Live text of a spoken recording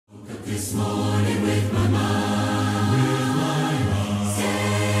this morning with my mind,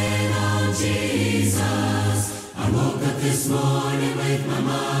 staying on Jesus. I woke up this morning with my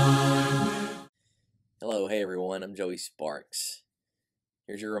mind. Hello, hey everyone, I'm Joey Sparks.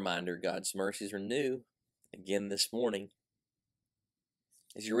 Here's your reminder, God's mercies are new again this morning.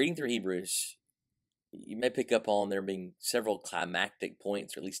 As you're reading through Hebrews, you may pick up on there being several climactic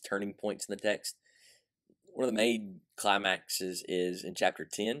points, or at least turning points in the text. One of the main climaxes is in chapter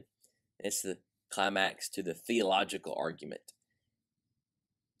 10. It's the climax to the theological argument.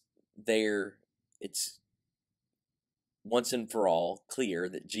 There, it's once and for all clear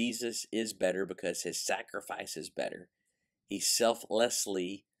that Jesus is better because his sacrifice is better. He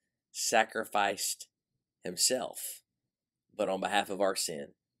selflessly sacrificed himself, but on behalf of our sin.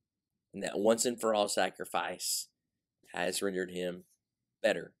 And that once and for all sacrifice has rendered him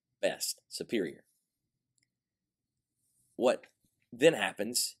better, best, superior. What then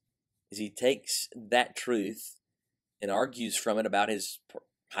happens is he takes that truth and argues from it about his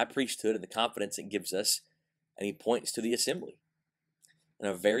high priesthood and the confidence it gives us, and he points to the assembly. In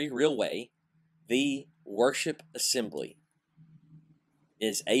a very real way, the worship assembly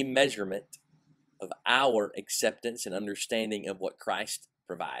is a measurement of our acceptance and understanding of what Christ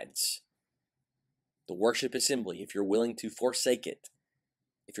provides. The worship assembly, if you're willing to forsake it,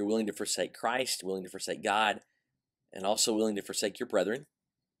 if you're willing to forsake Christ, willing to forsake God, and also willing to forsake your brethren,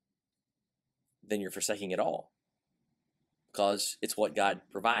 then you're forsaking it all, because it's what God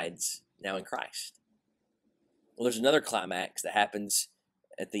provides now in Christ. Well, there's another climax that happens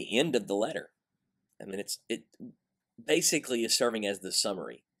at the end of the letter. I mean, it basically is serving as the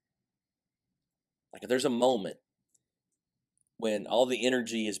summary. Like if there's a moment when all the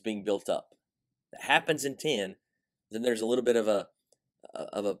energy is being built up, that happens in 10, then there's a little bit of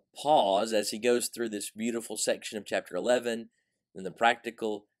a pause as he goes through this beautiful section of chapter 11 and the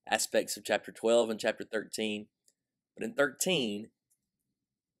practical aspects of chapter 12 and chapter 13. But in 13,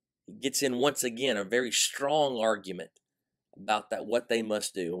 he gets in once again a very strong argument about that what they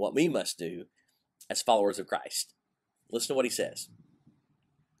must do and what we must do as followers of Christ. Listen to what he says.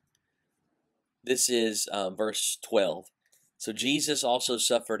 This is verse 12. So Jesus also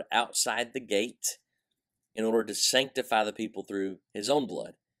suffered outside the gate in order to sanctify the people through his own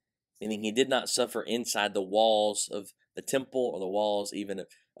blood, meaning he did not suffer inside the walls of the temple or the walls even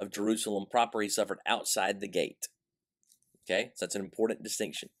of Jerusalem proper. He suffered outside the gate. Okay, so that's an important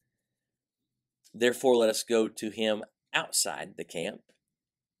distinction. Therefore, let us go to him outside the camp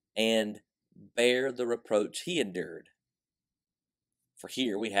and bear the reproach he endured. For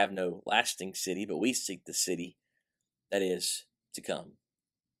here we have no lasting city, but we seek the city that is to come.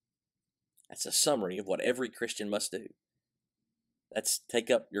 That's a summary of what every Christian must do. That's take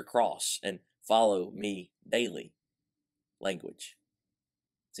up your cross and follow me daily language.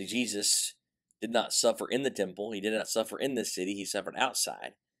 See, Jesus did not suffer in the temple. He did not suffer in the city. He suffered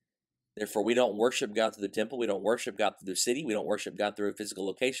outside. Therefore, we don't worship God through the temple. We don't worship God through the city. We don't worship God through a physical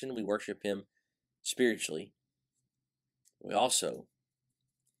location. We worship him spiritually. We also,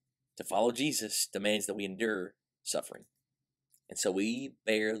 to follow Jesus, demands that we endure suffering. And so we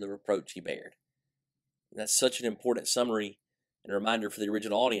bear the reproach he bared. And that's such an important summary and reminder for the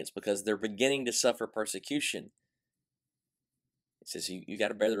original audience, because they're beginning to suffer persecution. It says you got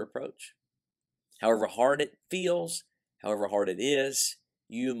to bear the reproach. However hard it feels, however hard it is,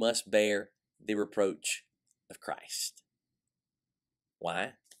 you must bear the reproach of Christ.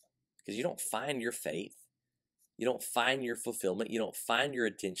 Why? Because you don't find your faith, you don't find your fulfillment, you don't find your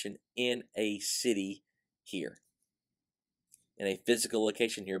attention in a city here, in a physical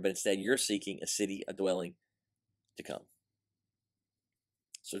location here, but instead you're seeking a city, a dwelling to come.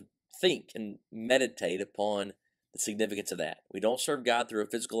 So think and meditate upon the significance of that. We don't serve God through a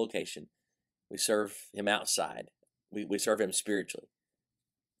physical location. We serve him outside. We serve him spiritually.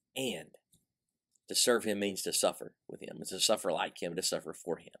 And to serve him means to suffer with him. It's to suffer like him, to suffer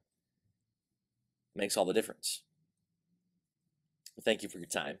for him. It makes all the difference. Thank you for your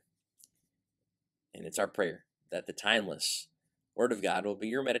time. And it's our prayer that the timeless Word of God will be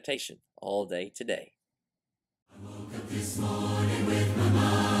your meditation all day today. I woke up this morning